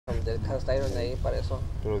cast iron ahí para eso.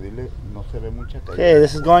 Pero dile, no se ve mucha caída. Okay,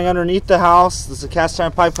 this is going underneath the house. This is a cast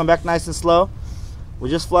iron pipe. Come back nice and slow. We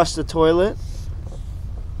just flushed the toilet.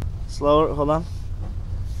 Slower, hold on.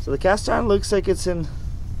 So the cast iron looks like it's in,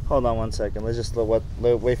 hold on one second. Let's just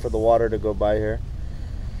wait for the water to go by here.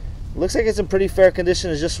 Looks like it's in pretty fair condition.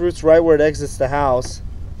 It just roots right where it exits the house.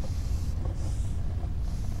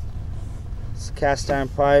 It's a cast iron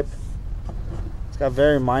pipe. It's got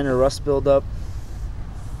very minor rust buildup.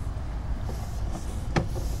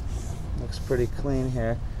 Looks pretty clean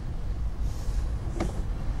here.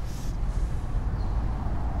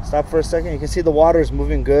 Stop for a second. You can see the water is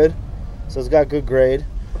moving good, so it's got good grade.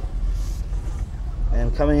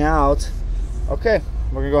 And coming out, okay,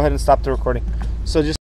 we're gonna go ahead and stop the recording. So just